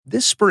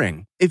This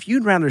spring, if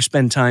you'd rather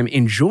spend time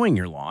enjoying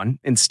your lawn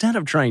instead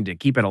of trying to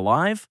keep it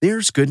alive,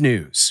 there's good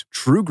news.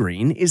 True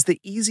Green is the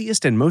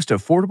easiest and most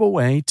affordable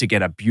way to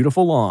get a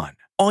beautiful lawn.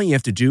 All you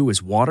have to do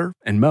is water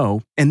and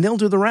mow, and they'll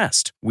do the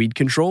rest. Weed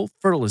control,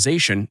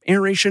 fertilization,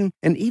 aeration,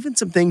 and even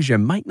some things you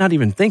might not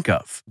even think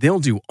of. They'll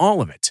do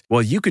all of it,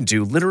 while you can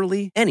do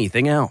literally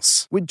anything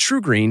else. With True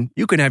Green,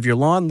 you can have your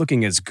lawn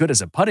looking as good as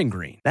a putting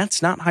green.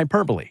 That's not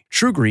hyperbole.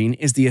 True Green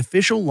is the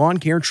official lawn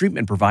care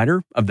treatment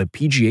provider of the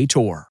PGA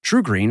Tour.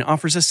 True Green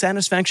offers a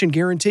satisfaction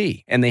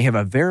guarantee, and they have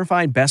a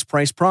verified best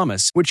price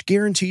promise, which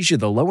guarantees you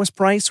the lowest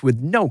price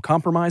with no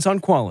compromise on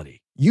quality.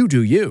 You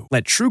do you.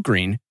 Let True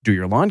Green do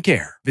your lawn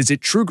care. Visit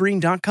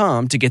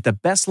truegreen.com to get the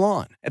best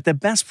lawn at the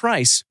best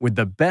price with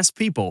the best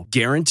people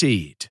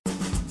guaranteed.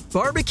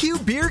 Barbecue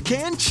beer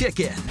can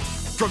chicken.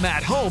 From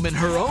at home in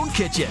her own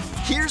kitchen,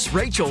 here's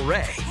Rachael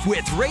Ray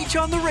with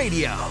Rach on the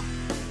Radio.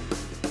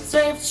 So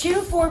I have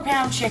 2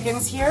 4-pound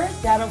chickens here.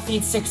 That'll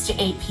feed 6 to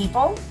 8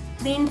 people.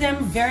 Clean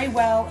them very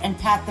well and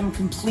pat them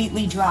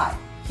completely dry.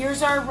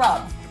 Here's our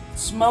rub.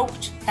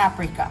 Smoked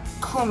paprika,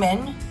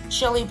 cumin,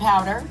 chili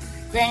powder,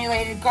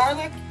 granulated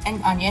garlic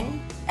and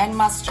onion, and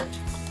mustard.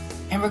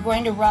 And we're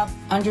going to rub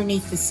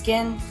underneath the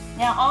skin.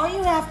 Now all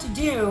you have to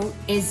do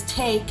is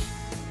take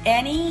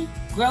any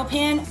grill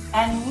pan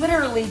and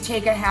literally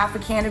take a half a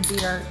can of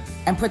beer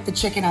and put the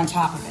chicken on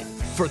top of it.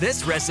 For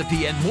this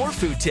recipe and more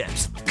food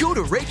tips, go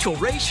to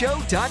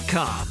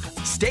RachelRayShow.com.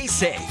 Stay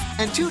safe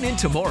and tune in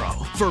tomorrow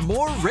for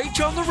more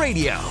Rach on the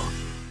Radio.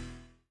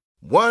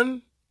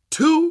 1,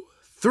 2,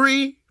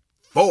 3,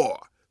 4.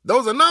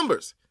 Those are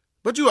numbers,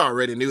 but you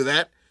already knew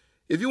that.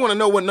 If you want to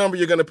know what number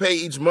you're going to pay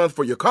each month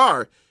for your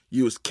car,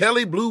 use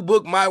Kelley Blue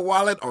Book My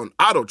Wallet on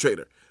Auto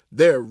Trader.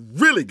 They're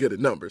really good at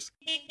numbers.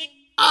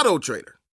 Auto Trader.